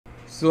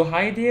So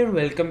hi there,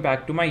 welcome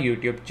back to my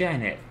YouTube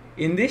channel.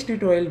 In this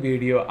tutorial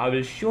video, I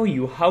will show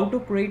you how to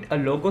create a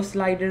logo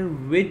slider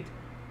with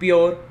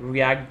pure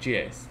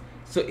React.js.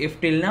 So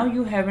if till now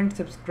you haven't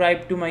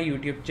subscribed to my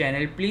YouTube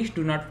channel, please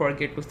do not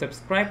forget to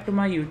subscribe to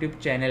my YouTube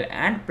channel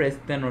and press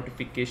the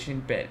notification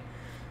bell.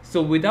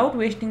 So without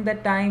wasting the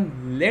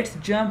time, let's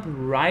jump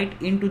right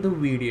into the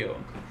video.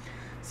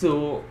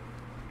 So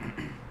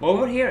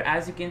over here,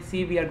 as you can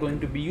see, we are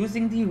going to be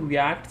using the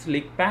React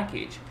Slick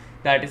package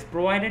that is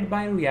provided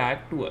by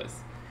React to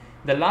us.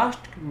 The last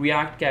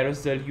React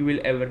carousel you will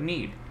ever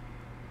need.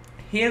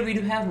 Here we do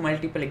have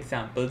multiple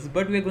examples,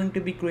 but we are going to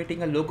be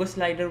creating a logo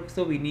slider,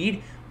 so we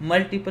need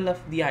multiple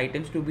of the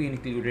items to be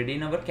included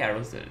in our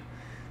carousel.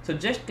 So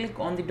just click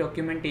on the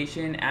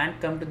documentation and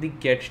come to the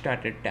Get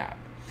Started tab.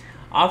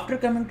 After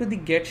coming to the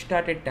Get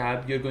Started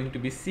tab, you're going to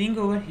be seeing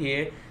over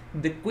here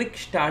the Quick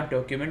Start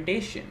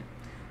documentation.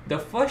 The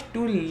first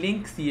two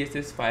link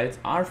CSS files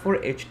are for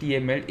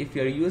HTML. If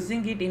you're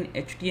using it in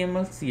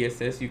HTML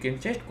CSS, you can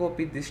just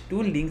copy these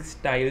two link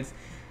styles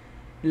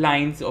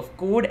lines of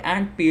code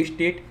and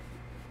paste it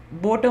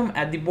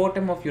at the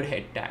bottom of your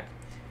head tag.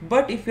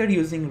 But if you're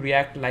using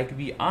React like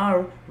we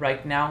are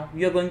right now,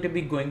 we are going to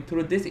be going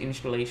through this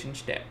installation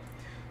step.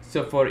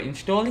 So for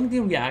installing the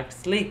React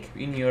Slick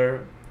in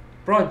your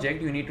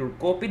project, you need to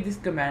copy this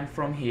command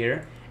from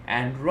here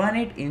and run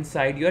it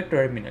inside your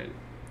terminal.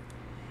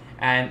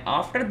 And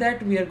after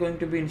that, we are going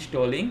to be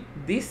installing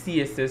this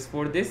CSS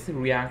for this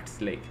React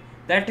Slick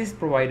that is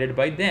provided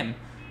by them.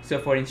 So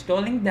for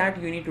installing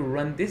that, you need to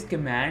run this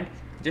command,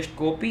 just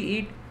copy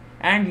it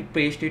and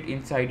paste it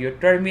inside your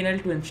terminal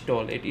to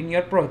install it in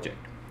your project.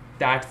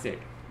 That's it.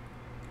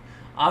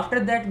 After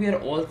that, we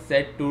are all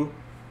set to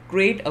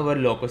create our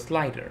logo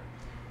slider.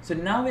 So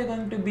now we are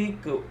going to be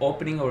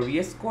opening our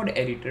VS Code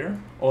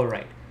editor.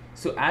 Alright.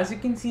 So as you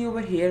can see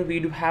over here, we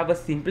do have a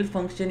simple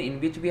function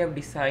in which we have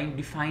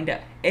defined a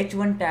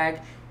h1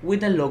 tag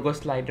with a logo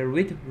slider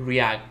with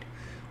React.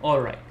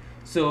 Alright,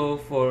 so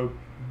for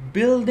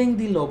building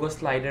the logo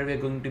slider, we're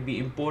going to be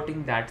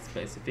importing that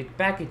specific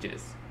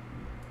packages.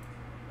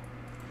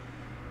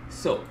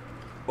 So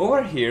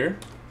over here,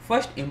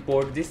 first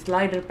import the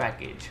slider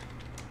package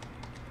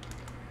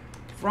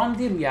from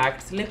the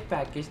React Slick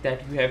package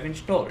that we have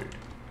installed.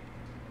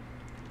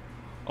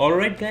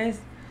 Alright guys.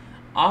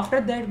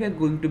 After that, we are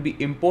going to be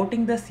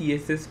importing the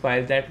CSS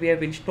file that we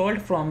have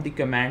installed from the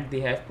command they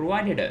have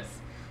provided us.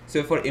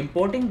 So for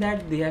importing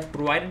that, they have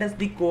provided us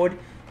the code.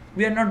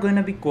 We are not going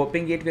to be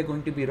copying it. We are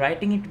going to be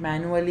writing it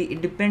manually.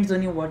 It depends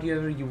on you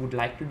whatever you would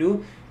like to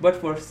do. But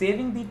for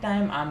saving the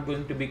time, I'm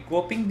going to be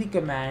copying the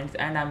commands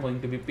and I'm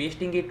going to be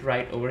pasting it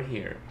right over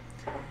here.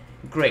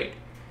 Great.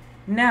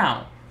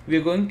 Now we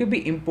are going to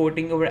be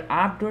importing our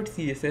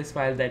app.css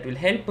file that will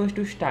help us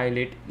to style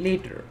it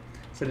later.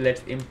 So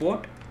let's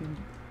import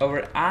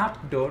our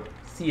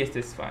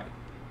app.css file.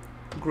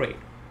 Great.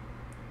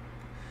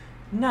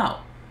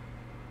 Now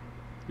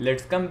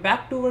let's come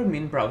back to our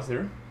main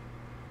browser.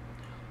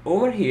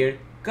 Over here,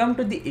 come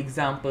to the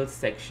examples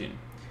section.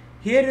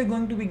 Here you're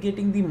going to be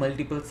getting the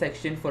multiple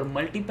section for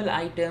multiple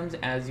items.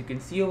 As you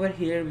can see over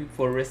here,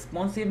 for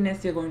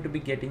responsiveness, you're going to be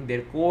getting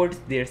their codes,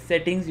 their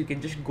settings. You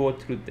can just go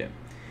through them.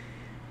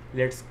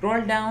 Let's scroll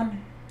down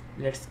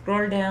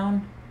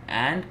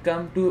and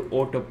come to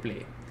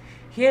autoplay.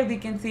 Here we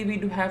can see we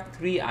do have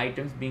 3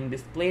 items being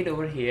displayed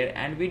over here,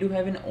 and we do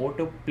have an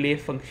autoplay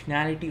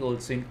functionality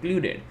also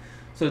included.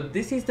 So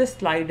this is the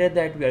slider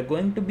that we are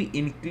going to be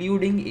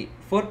including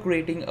for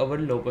creating our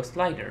logo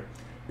slider.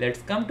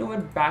 Let's come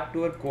back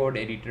to our code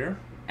editor,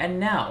 and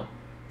now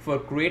for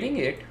creating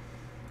it,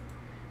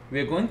 we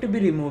are going to be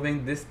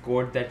removing this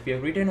code that we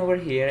have written over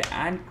here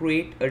and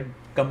create a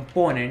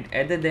component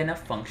other than a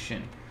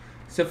function.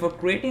 So for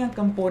creating a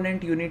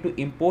component, you need to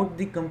import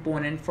the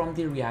component from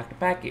the React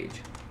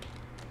package.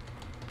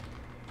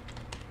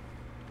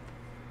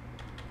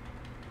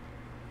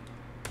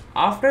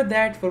 After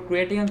that, for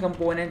creating a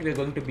component, we're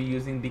going to be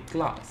using the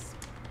class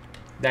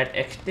that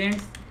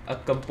extends a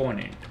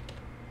component,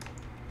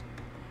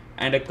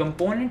 and a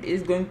component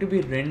is going to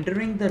be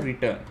rendering the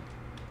return.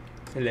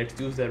 So let's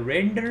use the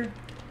render,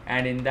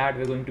 and in that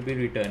we're going to be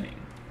returning.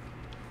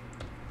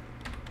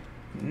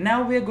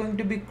 Now we are going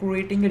to be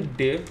creating a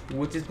div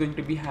which is going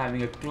to be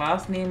having a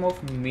class name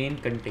of main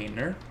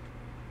container.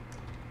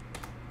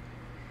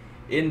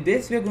 In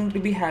this, we're going to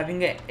be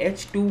having a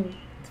h2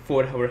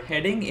 for our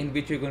heading, in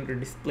which we're going to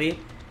display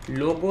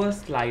logo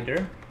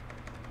slider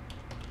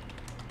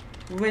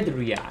with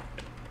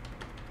React.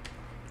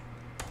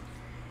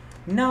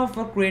 Now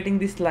for creating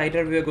the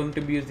slider, we are going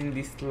to be using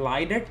the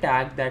slider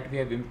tag that we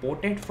have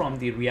imported from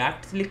the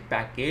React Slick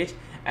package,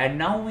 and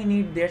now we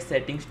need their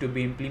settings to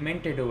be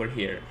implemented over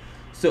here.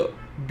 So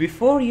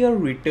before your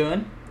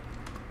return,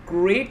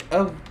 create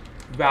a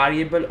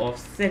variable of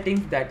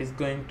settings that is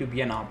going to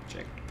be an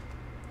object,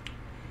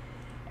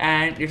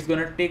 and it's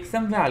going to take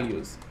some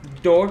values.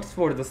 Dots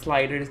for the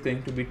slider is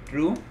going to be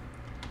true.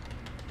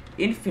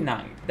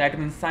 Infinite, that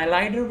means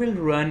slider will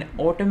run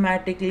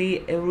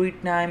automatically every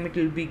time it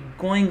will be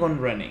going on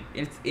running.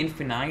 It's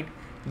infinite.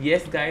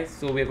 Yes guys,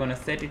 so we're gonna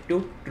set it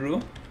to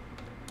true.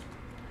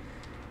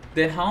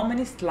 Then how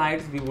many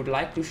slides we would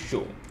like to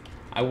show?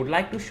 I would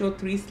like to show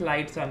 3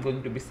 slides, so I'm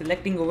going to be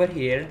selecting over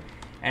here.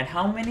 And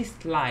how many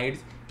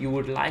slides you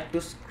would like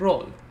to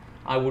scroll?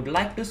 I would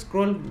like to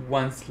scroll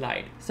 1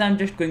 slide, so I'm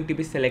just going to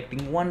be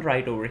selecting 1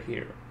 right over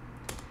here.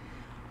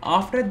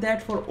 After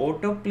that, for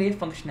autoplay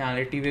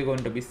functionality, we're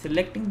going to be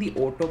selecting the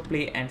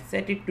autoplay and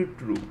set it to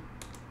true.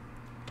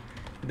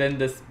 Then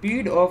the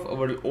speed of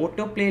our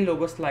autoplay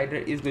logo slider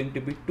is going to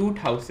be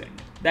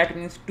 2000. That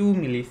means 2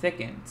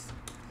 milliseconds.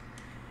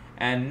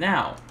 And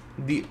now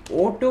the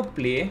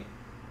autoplay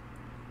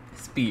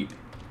speed,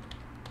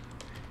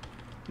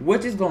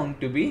 which is going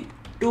to be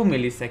 2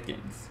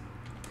 milliseconds.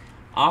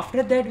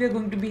 After that, we are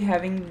going to be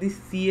having the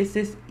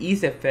CSS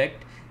ease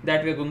effect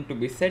that we are going to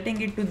be setting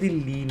it to the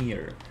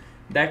linear.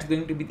 That's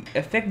going to be the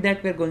effect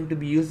that we are going to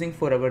be using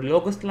for our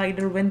logo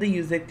slider when the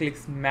user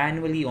clicks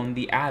manually on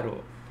the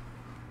arrow.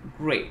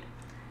 Great.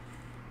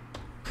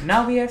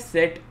 Now we have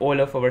set all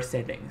of our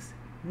settings.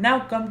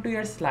 Now come to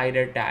your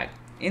slider tag.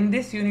 In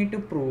this, you need to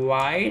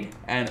provide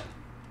an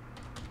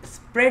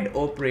spread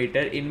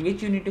operator in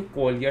which you need to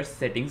call your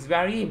settings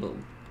variable.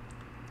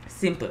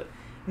 Simple.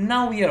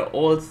 Now we are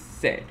all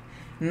set.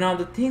 Now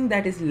the thing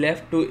that is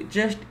left to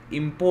just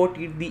import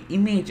the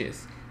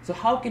images. So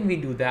how can we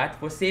do that?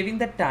 For saving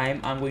the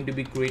time, I'm going to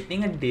be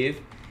creating a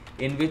div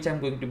in which I'm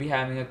going to be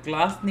having a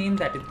class name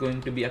that is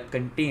going to be a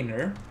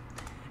container,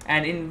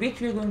 and in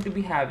which we're going to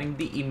be having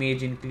the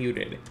image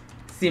included.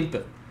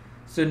 Simple.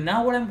 So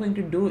now what I'm going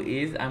to do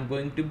is I'm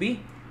going to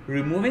be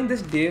removing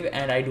this div,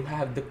 and I do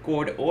have the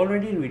code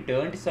already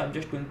returned, so I'm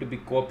just going to be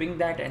copying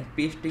that and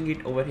pasting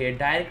it over here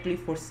directly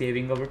for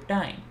saving our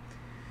time.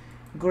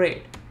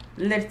 Great,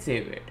 let's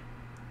save it.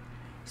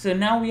 So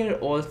now we are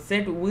all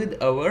set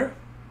with our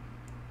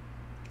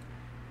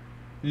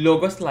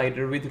logo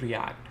slider with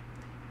React.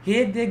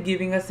 Here they're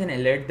giving us an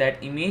alert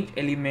that image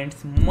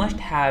elements must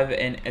have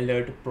an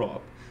alert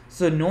prop.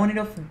 So no need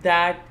of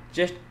that,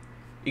 just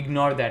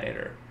ignore that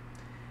error.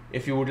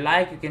 If you would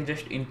like, you can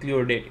just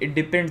include it. It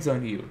depends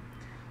on you.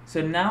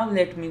 So now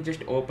let me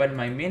just open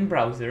my main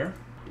browser.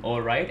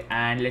 Alright,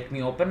 and let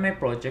me open my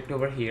project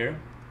over here.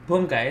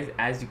 Boom guys,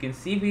 as you can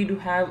see, we do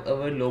have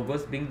our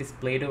logos being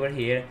displayed over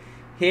here.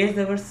 Here's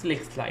our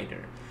slick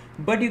slider.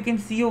 But you can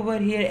see over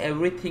here,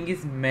 everything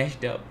is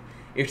meshed up.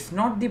 It's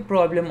not the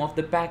problem of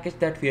the package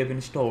that we have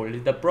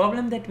installed. The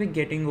problem that we're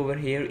getting over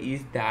here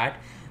is that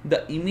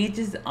the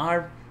images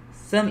are,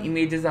 some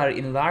images are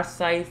in large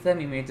size, some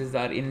images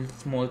are in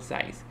small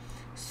size.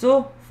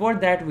 So for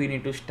that we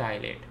need to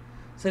style it.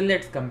 So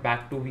let's come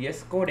back to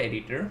VS Code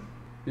editor.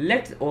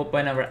 Let's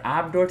open our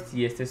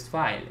app.css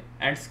file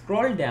and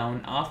scroll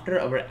down after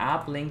our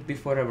app link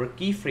before our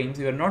keyframes.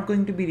 We are not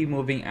going to be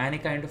removing any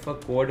kind of a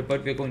code,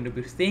 but we're going to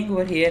be saying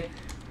over here,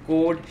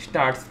 code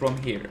starts from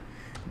here.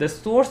 The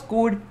source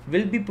code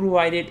will be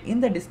provided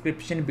in the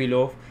description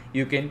below.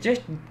 You can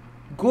just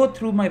go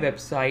through my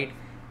website,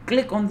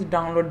 click on the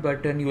download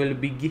button. You will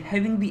be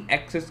having the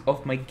access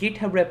of my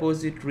GitHub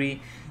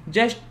repository.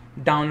 Just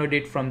download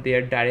it from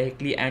there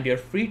directly and you're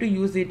free to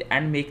use it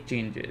and make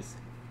changes.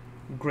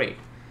 Great.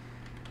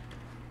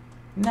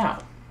 Now,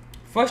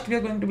 first we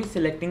are going to be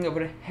selecting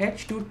our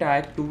h2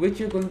 tag, to which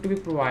you're going to be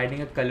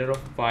providing a color of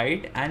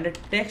white, and the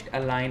text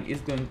align is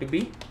going to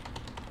be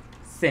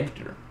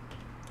center.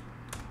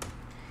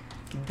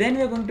 Then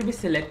we are going to be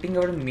selecting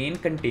our main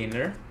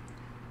container,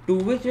 to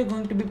which we are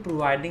going to be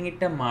providing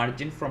it a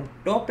margin from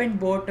top and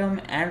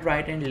bottom and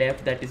right and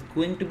left that is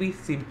going to be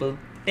simple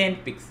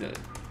 10 pixels.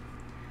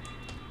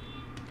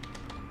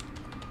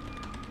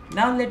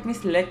 Now let me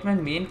select my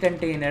main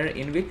container,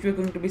 in which we are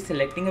going to be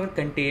selecting our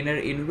container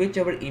in which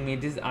our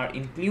images are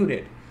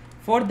included.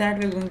 For that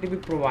we are going to be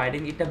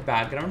providing it a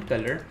background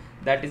color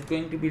that is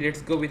going to be,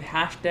 let's go with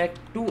hashtag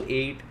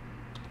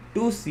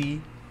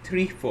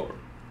 282C34.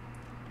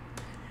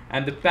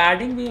 And the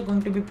padding we are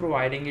going to be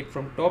providing it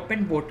from top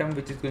and bottom,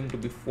 which is going to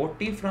be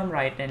 40, from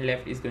right and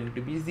left is going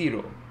to be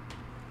 0.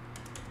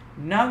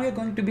 Now we are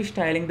going to be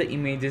styling the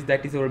images,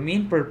 that is our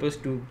main purpose,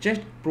 to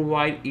just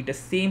provide it a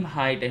same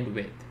height and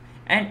width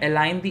and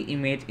align the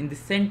image in the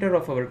center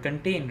of our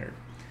container.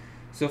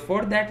 So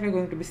for that we are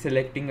going to be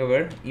selecting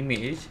our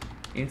image.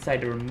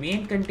 Inside our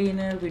main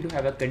container we do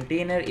have a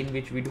container in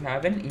which we do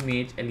have an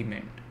image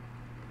element.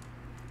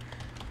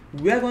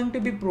 We are going to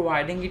be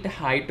providing it a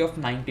height of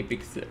 90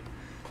 pixels.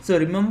 So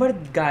remember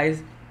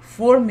guys,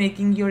 for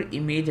making your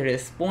image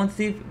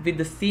responsive with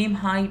the same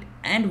height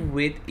and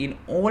width in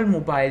all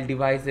mobile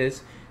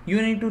devices,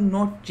 you need to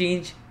not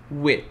change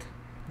width.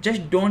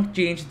 Just don't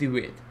change the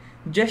width.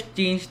 Just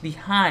change the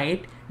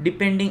height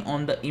depending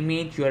on the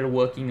image you are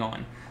working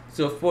on.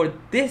 So for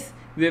this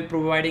we are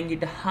providing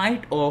it a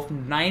height of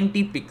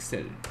 90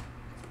 pixels.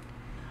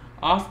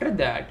 After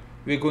that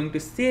we are going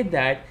to say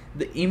that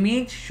the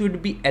image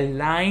should be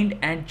aligned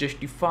and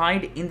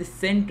justified in the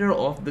center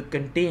of the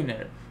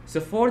container. So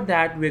for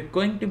that we are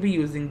going to be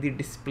using the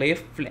display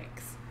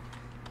flex.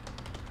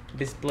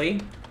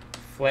 Display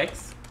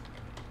flex,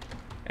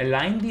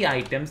 align the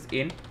items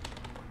in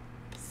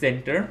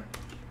center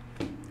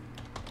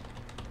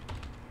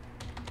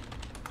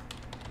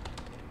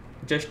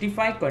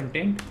justify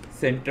content,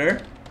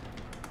 center,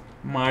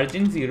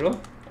 margin 0,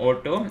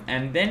 auto,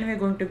 and then we're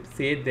going to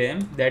say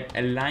them that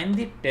align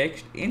the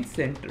text in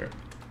center.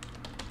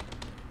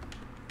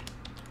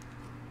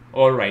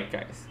 Alright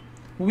guys,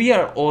 we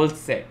are all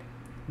set.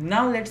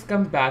 Now let's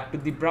come back to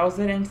the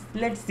browser and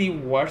let's see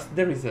what's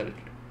the result.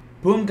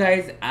 Boom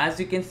guys, as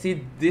you can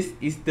see, this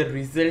is the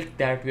result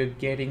that we're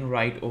getting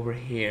right over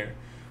here.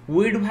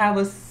 We do have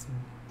a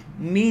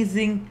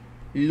amazing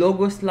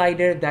logo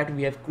slider that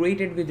we have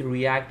created with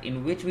React,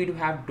 in which we do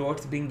have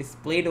dots being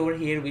displayed over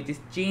here, which is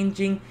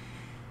changing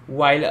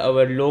while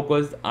our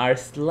logos are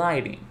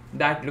sliding.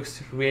 That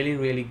looks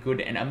really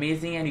good and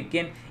amazing, and you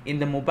can, in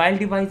the mobile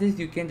devices,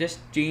 you can just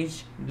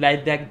change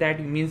like that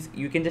means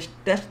you can just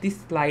touch this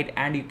slide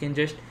and you can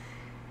just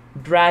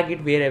drag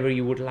it wherever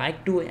you would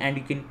like to, and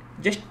you can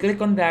just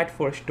click on that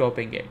for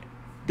stopping it.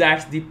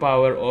 That's the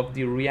power of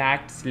the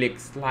React Slick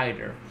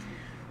slider.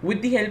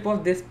 With the help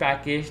of this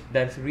package,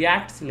 that's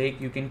React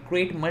Slick, you can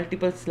create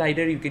multiple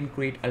slider. You can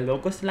create a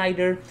logo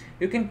slider,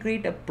 you can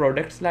create a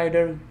product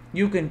slider,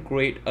 you can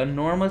create a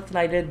normal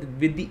slider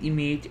with the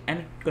image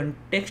and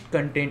text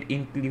content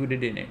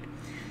included in it.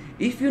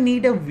 If you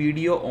need a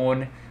video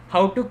on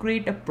how to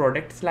create a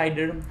product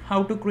slider,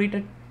 how to create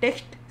a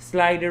text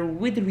slider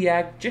with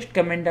React, just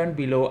comment down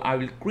below. I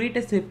will create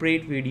a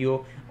separate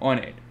video on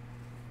it.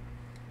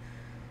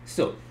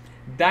 So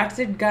that's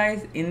it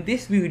guys. In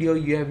this video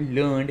you have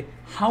learned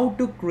how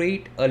to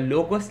create a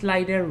logo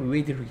slider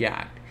with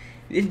React.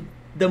 It's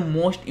the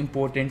most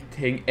important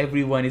thing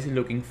everyone is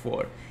looking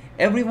for.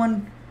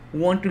 Everyone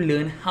want to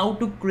learn how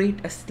to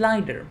create a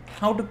slider,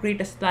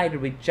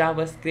 with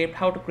JavaScript,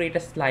 how to create a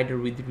slider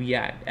with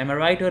React. Am I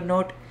right or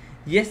not?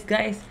 Yes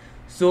guys.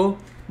 So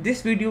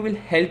this video will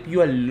help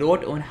you a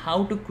lot on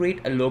how to create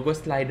a logo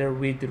slider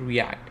with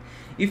React.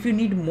 If you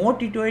need more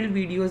tutorial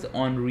videos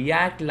on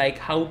React, like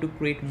how to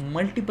create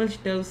multiple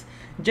stuffs,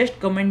 just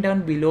comment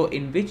down below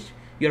in which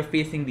you're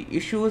facing the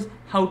issues,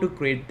 how to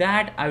create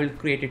that. I will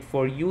create it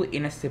for you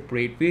in a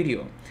separate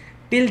video.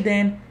 Till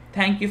then,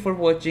 thank you for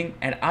watching,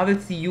 and I will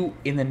see you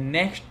in the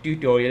next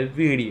tutorial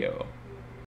video.